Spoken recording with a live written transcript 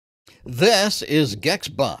This is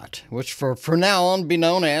GEXBOT, which for now on be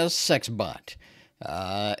known as SexBot.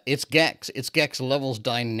 It's GEX levels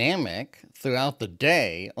dynamic throughout the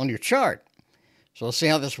day on your chart. So let's see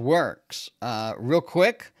how this works. Real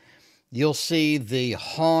quick, you'll see the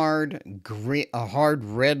hard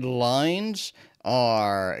red lines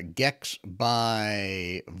are GEX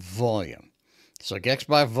by volume. So GEX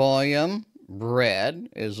by volume, red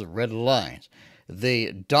is the red lines.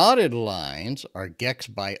 The dotted lines are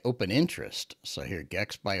GEX by open interest. So here,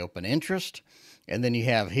 GEX by open interest. And then you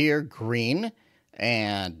have here green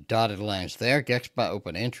and dotted lines there, GEX by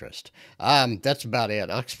open interest. That's about it.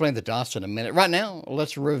 I'll explain the dots in a minute. Right now,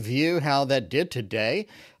 let's review how that did today.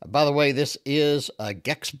 By the way, this is a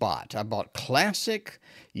GEXBot. I bought Classic.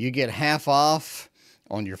 You get half off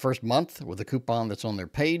on your first month with a coupon that's on their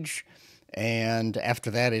page. And after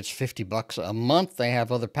that, it's $50 a month. They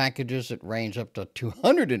have other packages that range up to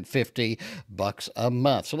 $250 a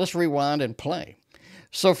month. So let's rewind and play.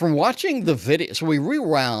 So from watching the video, so we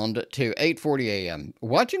rewound to 8:40 a.m.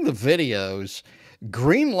 Watching the videos,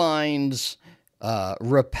 green lines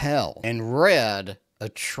repel and red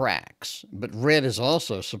attracts. But red is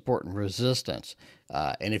also support and resistance.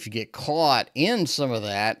 And if you get caught in some of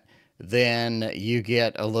that, then you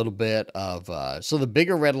get a little bit of, so the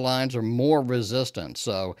bigger red lines are more resistant.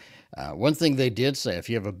 So one thing they did say, if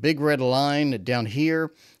you have a big red line down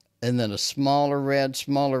here, and then a smaller red,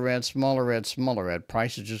 smaller red, smaller red, smaller red,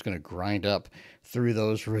 price is just going to grind up through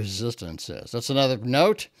those resistances. That's another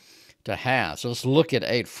note to have. So let's look at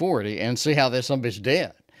 840 and see how this somebody's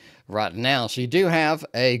dead right now. So you do have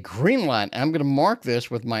a green line. I'm going to mark this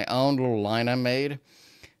with my own little line I made.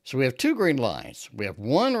 So we have two green lines. We have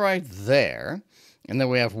one right there, and then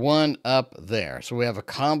we have one up there. So we have a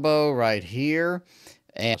combo right here.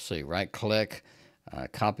 And let's see, right click,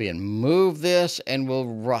 copy and move this, and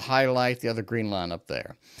we'll highlight the other green line up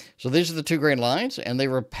there. So these are the two green lines, and they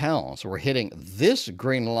repel. So we're hitting this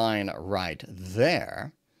green line right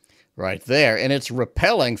there, and it's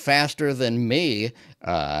repelling faster than me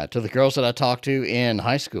to the girls that I talked to in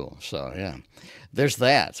high school. So yeah, there's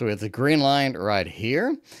that. So we have the green line right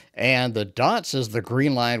here, and the dot says the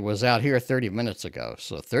green line was out here 30 minutes ago.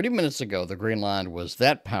 So 30 minutes ago, the green line was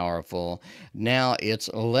that powerful. Now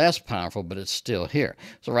it's less powerful, but it's still here.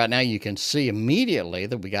 So right now you can see immediately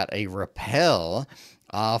that we got a repel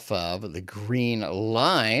off of the green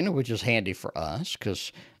line, which is handy for us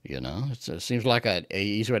because, you know, it seems like a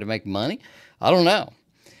easy way to make money. I don't know.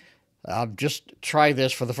 I've just tried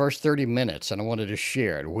this for the first 30 minutes, and I wanted to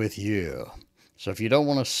share it with you. So if you don't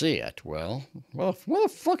want to see it, well, why the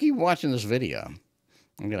fuck are you watching this video?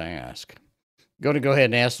 I'm going to ask. Going to go ahead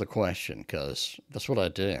and ask the question because that's what I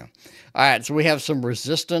do. All right, so we have some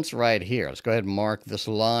resistance right here. Let's go ahead and mark this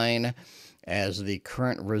line as the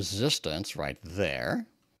current resistance right there.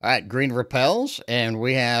 All right, green repels, and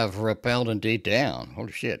we have repelled indeed down.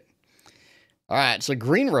 Holy shit. All right, so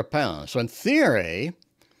green repels. So in theory,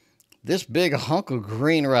 this big hunk of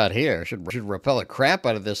green right here should repel the crap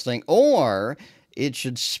out of this thing, or it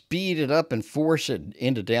should speed it up and force it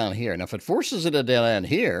into down here. Now, if it forces it down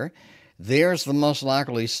here, there's the most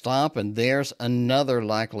likely stop, and there's another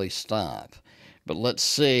likely stop. But let's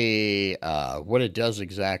see what it does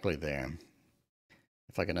exactly there.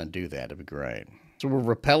 If I can undo that, it'd be great. So we're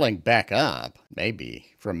repelling back up,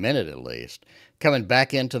 maybe, for a minute at least. Coming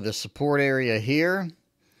back into the support area here.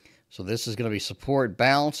 So this is going to be support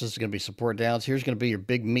bounce. This is going to be support downs. Here's going to be your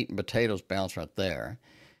big meat and potatoes bounce right there.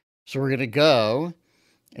 So we're going to go,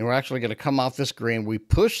 and we're actually going to come off this green. We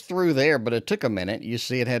pushed through there, but it took a minute. You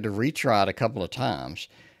see it had to retry it a couple of times.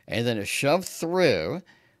 And then it shoved through.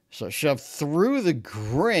 So it shoved through the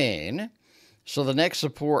green. So the next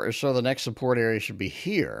support area should be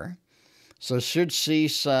here. So it should see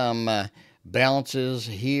some bounces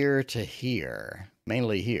here to here,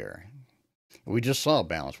 mainly here. We just saw a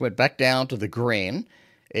bounce. Went back down to the green.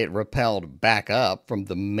 It repelled back up from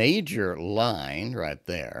the major line right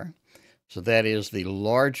there. So that is the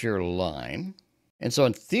larger line. And so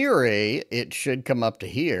in theory, it should come up to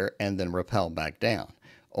here and then repel back down.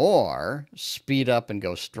 Or speed up and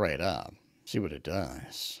go straight up. See what it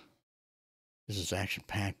does. This is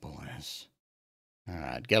action-packed, boys. All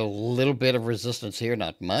right, got a little bit of resistance here,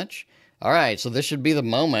 not much. All right, so this should be the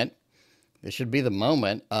moment. This should be the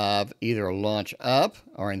moment of either a launch up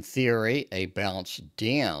or, in theory, a bounce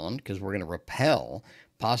down because we're going to repel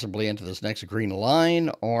possibly into this next green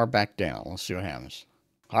line or back down. Let's see what happens.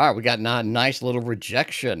 All right, we got a nice little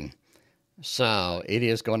rejection. So it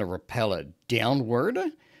is going to repel it downward.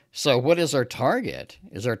 So what is our target?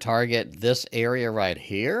 Is our target this area right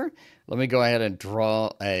here? Let me go ahead and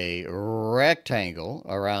draw a rectangle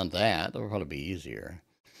around that. That'll probably be easier.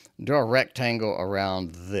 draw a rectangle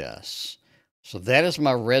around this. So that is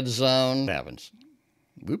my red zone. What happens?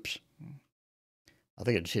 Whoops. I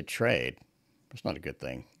think it just hit trade. That's not a good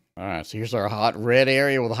thing. All right, so here's our hot red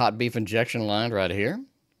area with a hot beef injection line right here.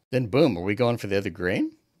 Then boom, are we going for the other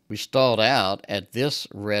green? We stalled out at this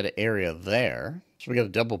red area there. So we got a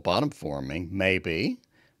double bottom forming, maybe.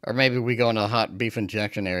 Or maybe we go into the hot beef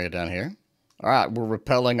injection area down here. All right, we're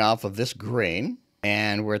repelling off of this green.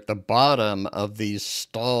 And we're at the bottom of these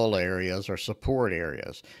stall areas or support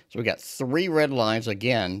areas. So we got 3 red lines.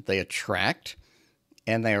 Again, they attract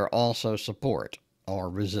and they are also support or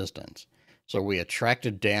resistance. So we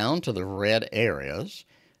attracted down to the red areas.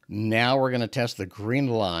 Now we're going to test the green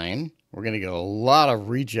line. We're going to get a lot of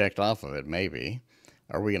reject off of it, maybe.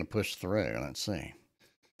 Are we going to push through? Let's see.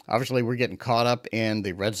 Obviously, we're getting caught up in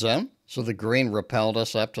the red zone. So the green repelled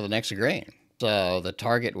us up to the next green. So the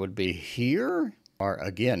target would be here. Or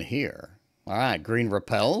again here. All right, green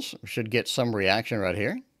repels. We should get some reaction right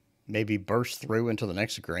here. Maybe burst through into the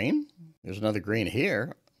next green. There's another green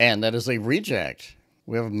here. And that is a reject.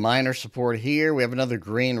 We have a minor support here. We have another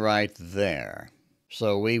green right there.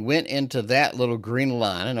 So we went into that little green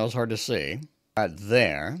line. I know it's hard to see. Right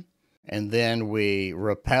there. And then we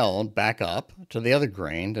repelled back up to the other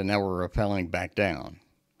green. And now we're repelling back down.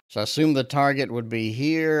 So I assume the target would be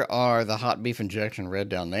here or the hot beef injection red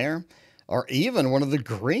down there. Or even one of the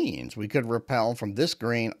greens. We could repel from this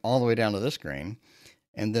green all the way down to this green.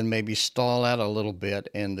 And then maybe stall out a little bit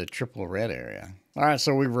in the triple red area. All right,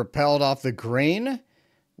 so we repelled off the green.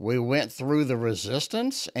 We went through the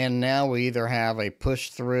resistance. And now we either have a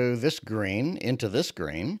push through this green into this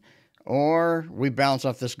green. Or we bounce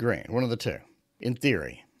off this green. One of the two, in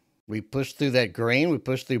theory. We push through that green. We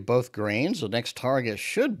push through both greens. The next target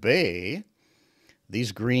should be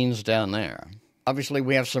these greens down there. Obviously,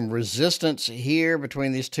 we have some resistance here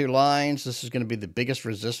between these 2 lines. This is going to be the biggest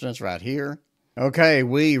resistance right here. Okay,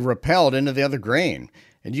 we repelled into the other green.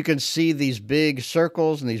 And you can see these big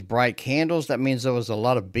circles and these bright candles. That means there was a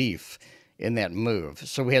lot of beef in that move.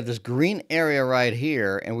 So we had this green area right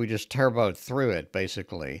here, and we just turboed through it,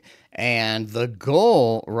 basically. And the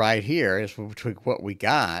goal right here is what we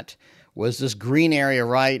got was this green area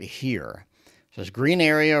right here. So this green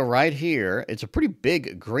area right here, it's a pretty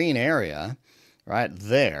big green area. Right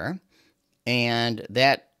there, and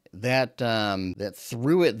that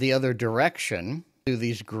threw it the other direction to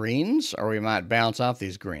these greens, or we might bounce off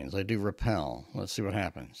these greens. They do repel. Let's see what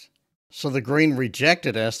happens. So the green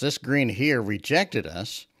rejected us. This green here rejected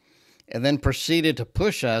us, and then proceeded to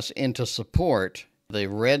push us into support, the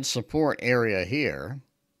red support area here,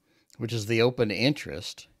 which is the open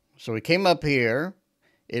interest. So we came up here.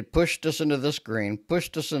 It pushed us into this green,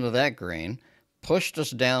 pushed us into that green, pushed us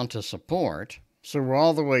down to support. So we're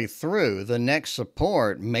all the way through. The next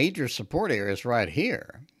support, major support area is right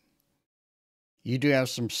here. You do have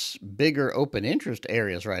some bigger open interest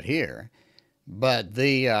areas right here. But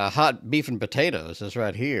the hot beef and potatoes is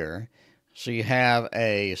right here. So you have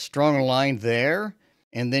a strong line there.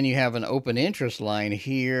 And then you have an open interest line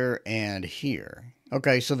here and here.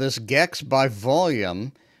 Okay, so this GEX by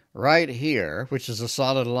volume right here, which is a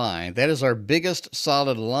solid line, that is our biggest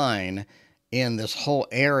solid line in this whole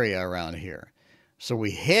area around here. So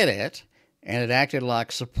we hit it, and it acted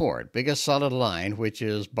like support. Biggest solid line, which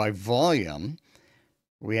is by volume.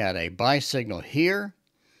 We had a buy signal here,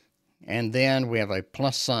 and then we have a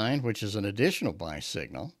plus sign, which is an additional buy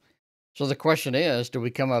signal. So the question is, do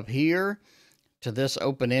we come up here to this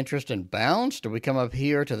open interest and bounce? Do we come up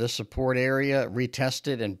here to this support area, retest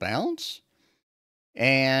it, and bounce?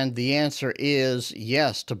 And the answer is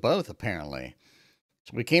yes to both, apparently.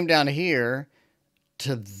 So we came down here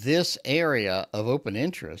to this area of open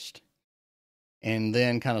interest and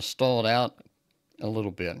then kind of stalled out a little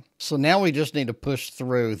bit. So now we just need to push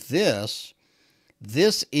through this.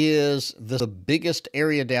 This is the biggest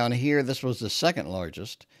area down here. This was the second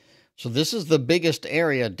largest. So this is the biggest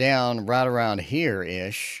area down right around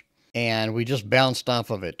here-ish. And we just bounced off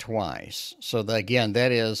of it twice. So again,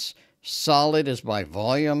 that is solid is by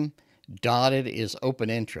volume. Dotted is open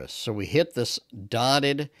interest. So we hit this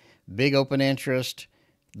dotted big open interest,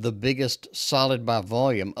 the biggest solid by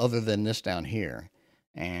volume other than this down here,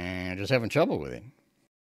 and just having trouble with it.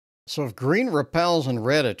 So if green repels and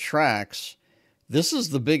red attracts, this is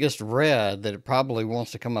the biggest red that it probably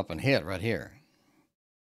wants to come up and hit right here.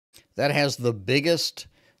 That has the biggest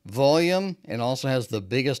volume and also has the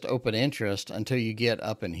biggest open interest until you get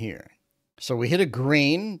up in here. So we hit a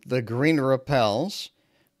green, the green repels.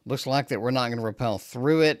 Looks like that we're not going to repel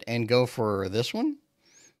through it and go for this one.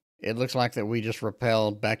 It looks like that we just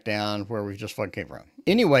repelled back down where we just fucking came from.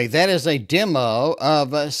 Anyway, that is a demo of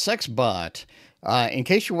GEXBOT. In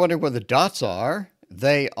case you're wondering where the dots are,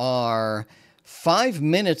 they are 5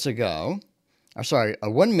 minutes ago. Or sorry,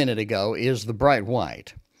 1 minute ago is the bright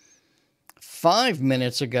white. 5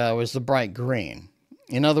 minutes ago is the bright green.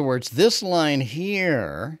 In other words, this line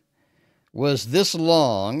here was this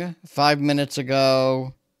long 5 minutes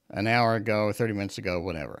ago, an hour ago, 30 minutes ago,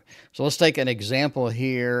 whatever. So let's take an example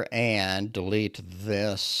here and delete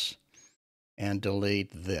this and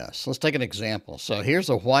delete this. Let's take an example. So here's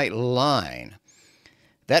a white line.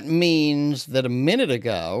 That means that a minute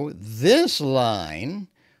ago, this line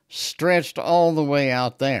stretched all the way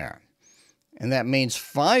out there. And that means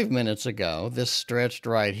 5 minutes ago, this stretched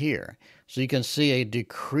right here. So you can see a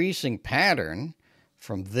decreasing pattern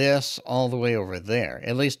from this all the way over there.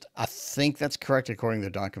 At least I think that's correct according to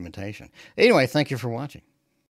the documentation. Anyway, thank you for watching.